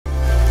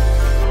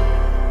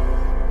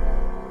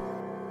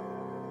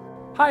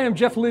Hi, I'm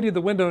Jeff Luty, the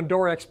window and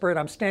door expert.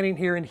 I'm standing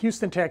here in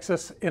Houston,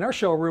 Texas, in our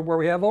showroom where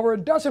we have over a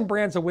dozen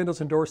brands of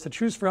windows and doors to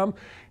choose from.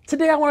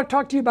 Today I want to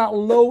talk to you about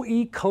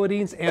Low-E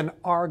coatings and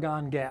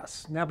argon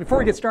gas. Now, before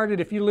we get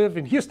started, if you live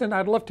in Houston,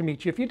 I'd love to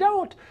meet you. If you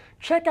don't,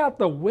 check out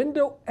the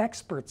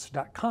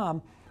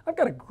windowexperts.com. I've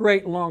got a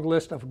great long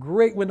list of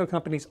great window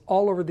companies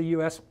all over the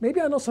U.S. Maybe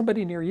I know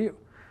somebody near you.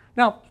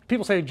 Now,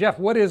 people say, Jeff,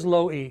 what is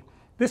Low-E?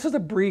 This is a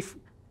brief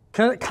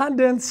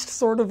condensed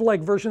sort of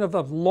like version of a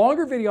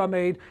longer video I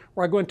made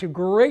where I go into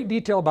great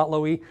detail about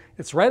Low-E.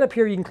 It's right up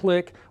here, you can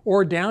click,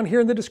 or down here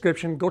in the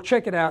description. Go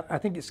check it out. I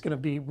think it's going to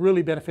be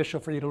really beneficial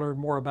for you to learn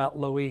more about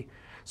Low-E.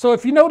 So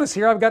if you notice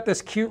here, I've got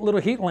this cute little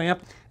heat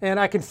lamp and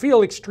I can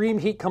feel extreme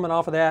heat coming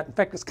off of that. In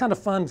fact, it's kind of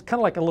fun. It's kind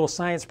of like a little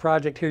science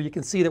project here. You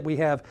can see that we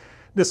have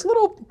this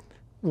little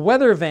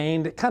weather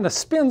vane that kind of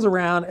spins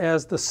around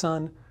as the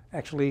sun,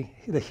 actually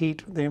the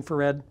heat, the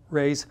infrared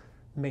rays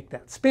make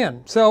that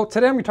spin. So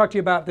today I'm going to talk to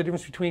you about the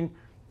difference between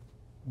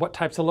what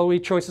types of Low-E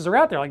choices are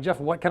out there. Like, Jeff,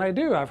 what can I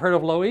do? I've heard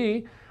of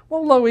Low-E.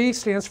 Well, Low-E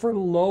stands for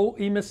low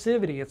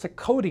emissivity. It's a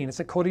coating. It's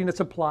a coating that's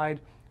applied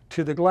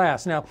to the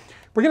glass. Now,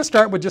 we're going to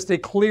start with just a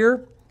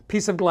clear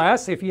piece of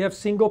glass. If you have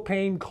single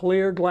pane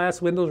clear glass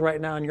windows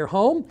right now in your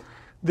home,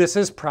 this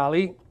is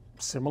probably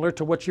similar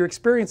to what you're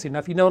experiencing. Now,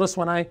 if you notice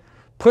when I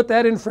put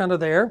that in front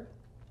of there,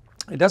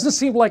 it doesn't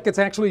seem like it's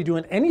actually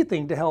doing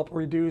anything to help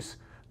reduce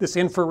this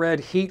infrared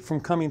heat from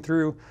coming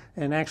through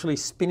and actually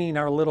spinning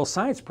our little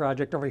science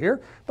project over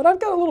here. But I've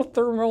got a little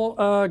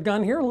thermal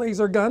gun here,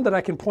 laser gun, that I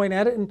can point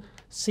at it and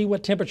see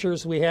what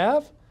temperatures we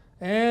have.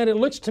 And it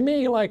looks to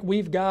me like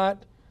we've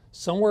got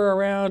somewhere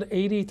around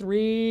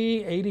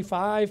 83,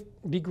 85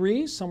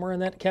 degrees, somewhere in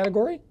that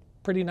category.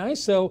 Pretty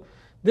nice. So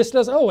this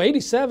does,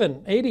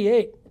 87,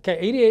 88,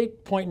 okay,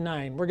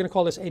 88.9. We're gonna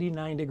call this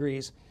 89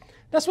 degrees.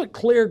 That's what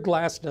clear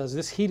glass does.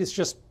 This heat is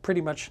just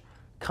pretty much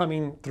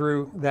coming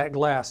through that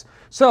glass.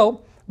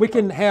 So we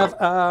can have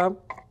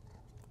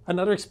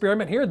another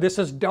experiment here. This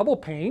is double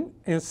pane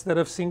instead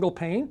of single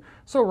pane.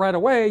 So right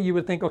away you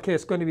would think, okay,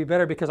 it's going to be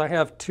better because I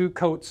have two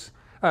coats,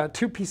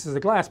 two pieces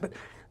of glass. But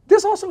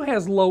this also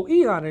has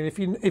Low-E on it.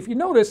 If you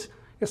notice,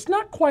 it's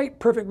not quite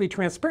perfectly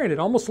transparent. It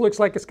almost looks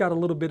like it's got a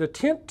little bit of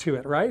tint to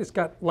it, right? It's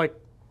got like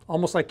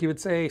almost like you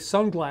would say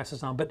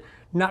sunglasses on, but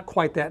not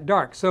quite that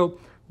dark. So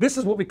this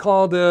is what we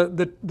call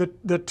the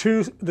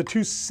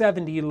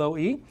 270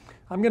 Low-E.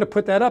 I'm going to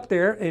put that up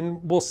there and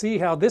we'll see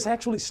how this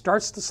actually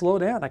starts to slow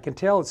down. I can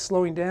tell it's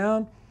slowing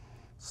down,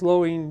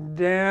 slowing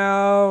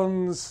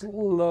down,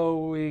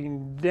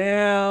 slowing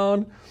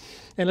down.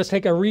 And let's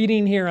take a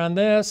reading here on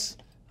this.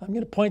 I'm going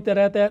to point that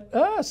at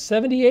that,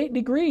 78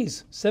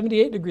 degrees,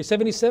 78 degrees,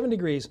 77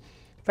 degrees.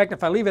 In fact,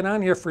 if I leave it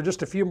on here for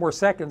just a few more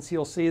seconds,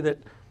 you'll see that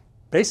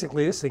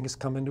basically this thing is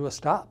coming to a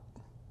stop.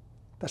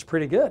 That's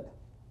pretty good.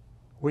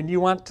 When you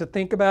want to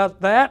think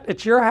about that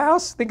at your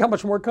house, think how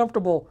much more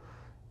comfortable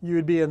you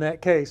would be in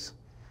that case.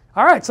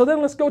 All right, so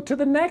then let's go to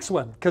the next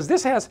one, because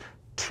this has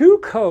two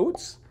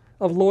coats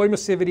of low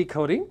emissivity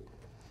coating.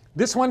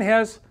 This one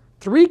has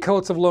three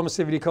coats of low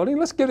emissivity coating.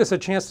 Let's give this a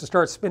chance to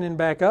start spinning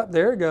back up.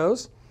 There it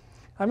goes.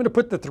 I'm going to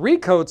put the three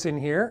coats in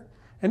here,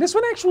 and this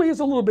one actually is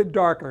a little bit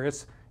darker.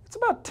 It's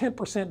about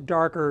 10%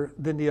 darker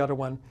than the other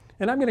one.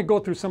 And I'm going to go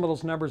through some of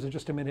those numbers in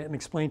just a minute and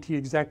explain to you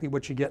exactly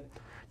what you get.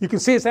 You can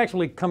see it's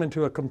actually coming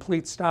to a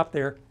complete stop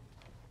there.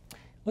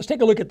 Let's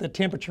take a look at the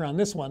temperature on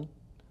this one.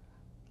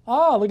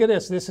 Oh, look at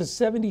this. This is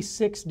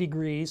 76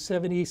 degrees,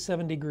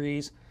 77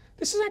 degrees.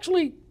 This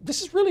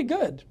is really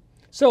good.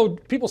 So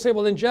people say,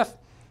 well then Jeff,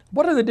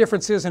 what are the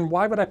differences and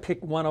why would I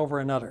pick one over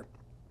another?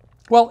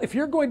 Well, if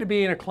you're going to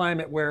be in a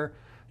climate where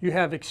you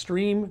have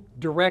extreme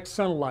direct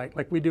sunlight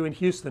like we do in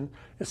Houston,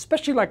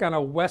 especially like on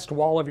a west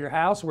wall of your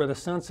house where the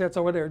sun sets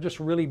over there, just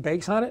really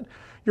bakes on it,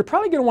 you're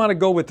probably going to want to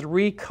go with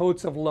three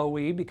coats of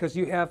Low-E because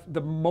you have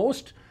the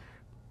most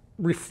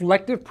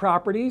reflective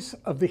properties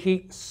of the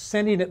heat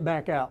sending it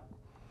back out.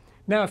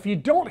 Now, if you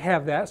don't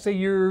have that, say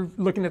you're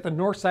looking at the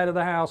north side of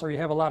the house or you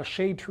have a lot of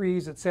shade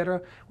trees, etc.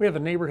 We have a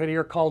neighborhood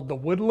here called the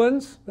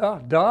Woodlands,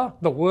 the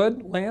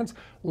woodlands,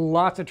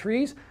 lots of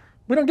trees.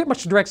 We don't get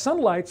much direct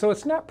sunlight, so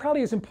it's not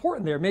probably as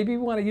important there. Maybe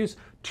we want to use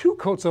two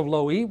coats of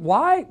Low-E.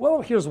 Why?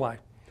 Well, here's why.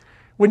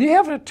 When you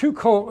have a two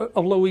coat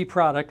of Low-E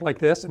product like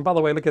this, and by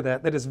the way, look at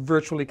that, that has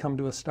virtually come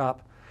to a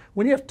stop.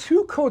 When you have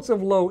two coats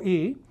of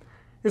Low-E,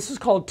 this is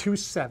called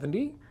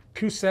 270.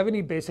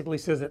 270 basically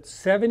says that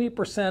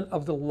 70%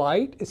 of the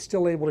light is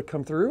still able to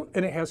come through,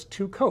 and it has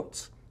two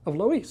coats of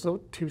Low-E, so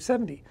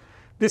 270.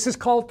 This is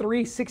called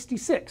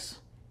 366.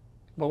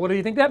 Well, what do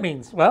you think that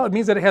means? Well, it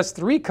means that it has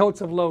three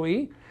coats of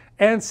Low-E,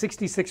 and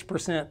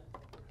 66%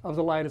 of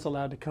the light is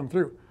allowed to come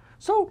through.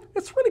 So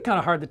it's really kind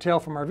of hard to tell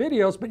from our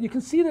videos, but you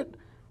can see that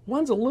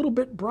one's a little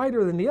bit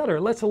brighter than the other.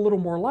 It lets a little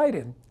more light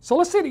in. So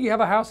let's say that you have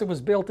a house that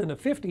was built in the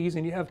 50s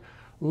and you have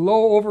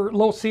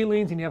low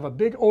ceilings and you have a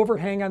big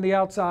overhang on the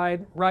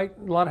outside, right?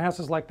 A lot of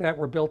houses like that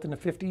were built in the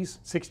 50s,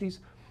 60s.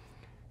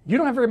 You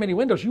don't have very many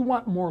windows. You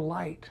want more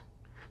light.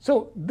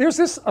 So there's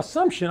this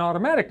assumption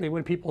automatically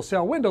when people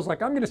sell windows,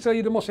 like, I'm going to sell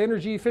you the most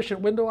energy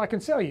efficient window I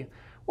can sell you.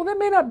 Well, that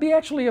may not be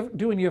actually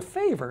doing you a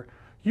favor.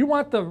 You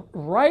want the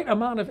right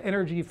amount of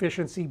energy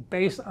efficiency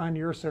based on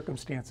your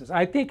circumstances.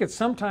 I think it's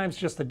sometimes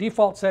just the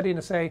default setting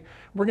to say,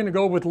 we're going to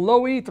go with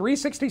Low-E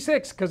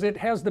 366 because it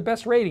has the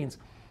best ratings.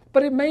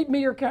 But it may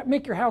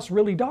make your house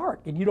really dark,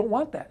 and you don't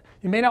want that.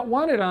 You may not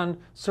want it on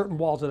certain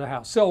walls of the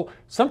house. So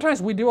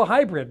sometimes we do a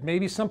hybrid.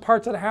 Maybe some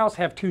parts of the house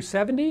have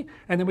 270,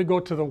 and then we go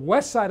to the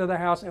west side of the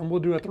house and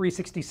we'll do a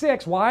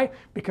 366. Why?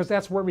 Because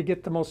that's where we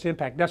get the most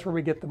impact. That's where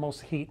we get the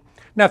most heat.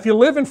 Now, if you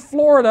live in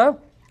Florida,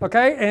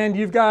 okay, and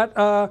you've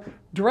got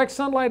direct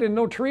sunlight and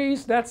no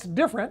trees, that's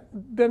different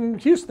than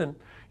Houston.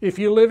 If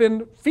you live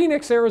in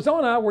Phoenix,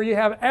 Arizona, where you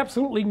have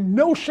absolutely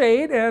no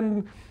shade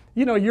and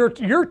you know, your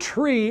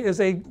tree is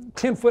a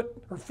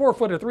 10-foot or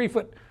 4-foot or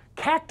 3-foot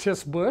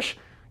cactus bush,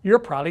 you're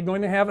probably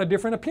going to have a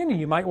different opinion.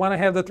 You might want to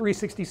have the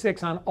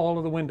 366 on all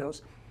of the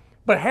windows.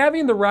 But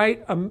having the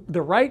right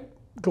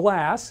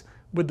glass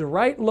with the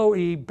right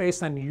Low-E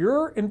based on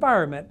your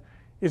environment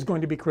is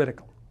going to be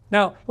critical.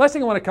 Now, last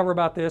thing I want to cover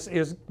about this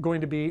is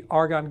going to be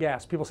argon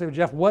gas. People say, well,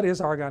 Jeff, what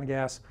is argon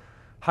gas?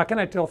 How can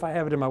I tell if I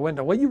have it in my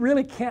window? Well, you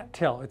really can't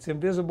tell. It's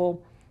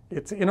invisible.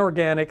 It's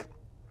inorganic.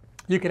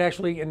 You could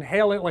actually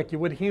inhale it like you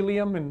would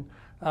helium and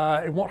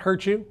it won't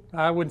hurt you.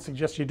 I wouldn't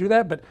suggest you do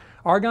that, but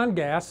argon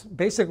gas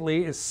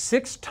basically is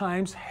 6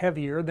 times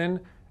heavier than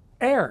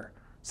air.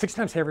 6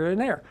 times heavier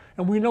than air.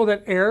 And we know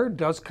that air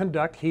does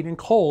conduct heat and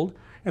cold.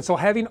 And so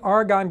having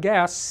argon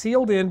gas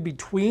sealed in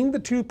between the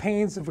 2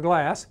 panes of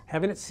glass,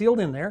 having it sealed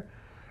in there,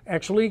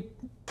 actually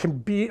can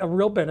be a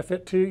real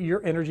benefit to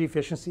your energy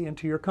efficiency and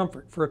to your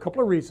comfort for a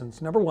couple of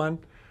reasons. Number one,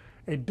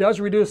 it does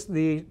reduce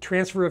the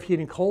transfer of heat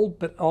and cold,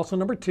 but also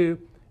number two,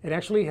 it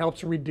actually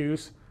helps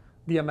reduce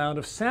the amount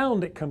of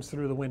sound that comes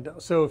through the window.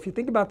 So if you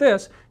think about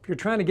this, if you're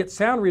trying to get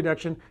sound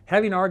reduction,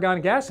 having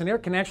argon gas in there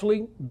can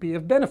actually be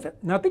of benefit.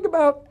 Now think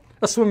about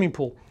a swimming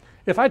pool.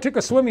 If I took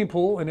a swimming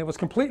pool and it was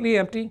completely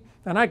empty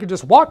and I could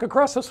just walk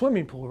across the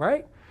swimming pool,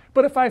 right?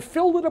 But if I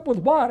filled it up with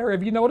water,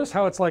 have you noticed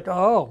how it's like,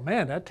 oh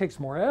man, that takes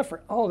more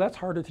effort. Oh, that's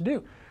harder to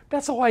do.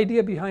 That's the whole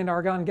idea behind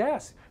argon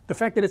gas. The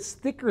fact that it's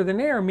thicker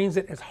than air means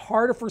that it's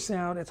harder for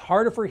sound, it's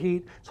harder for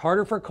heat, it's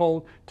harder for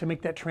cold to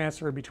make that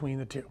transfer between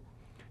the two.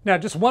 Now,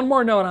 just one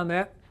more note on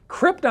that.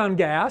 Krypton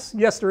gas,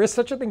 yes, there is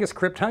such a thing as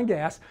Krypton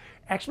gas,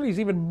 actually is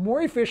even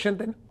more efficient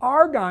than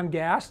argon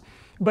gas.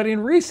 But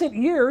in recent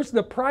years,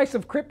 the price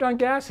of Krypton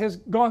gas has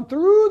gone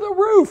through the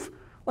roof.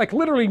 Like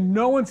literally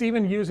no one's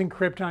even using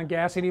Krypton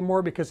gas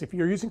anymore, because if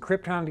you're using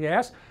Krypton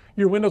gas,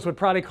 your windows would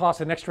probably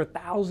cost an extra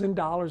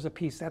 $1,000 a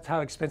piece. That's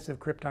how expensive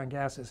Krypton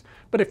gas is.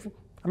 But if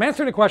I'm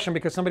answering a question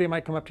because somebody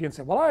might come up to you and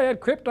say, well, I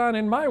had Krypton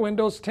in my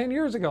windows 10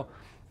 years ago.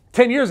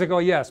 10 years ago,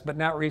 yes, but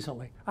not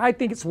recently. I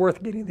think it's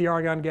worth getting the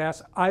argon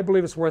gas. I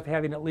believe it's worth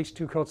having at least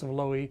 2 coats of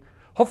Low-E.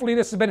 Hopefully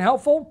this has been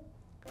helpful.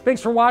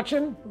 Thanks for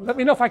watching. Let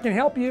me know if I can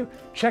help you.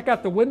 Check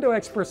out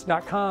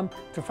thewindowexperts.com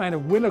to find a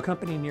window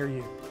company near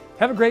you.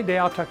 Have a great day.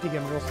 I'll talk to you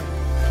again real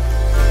soon.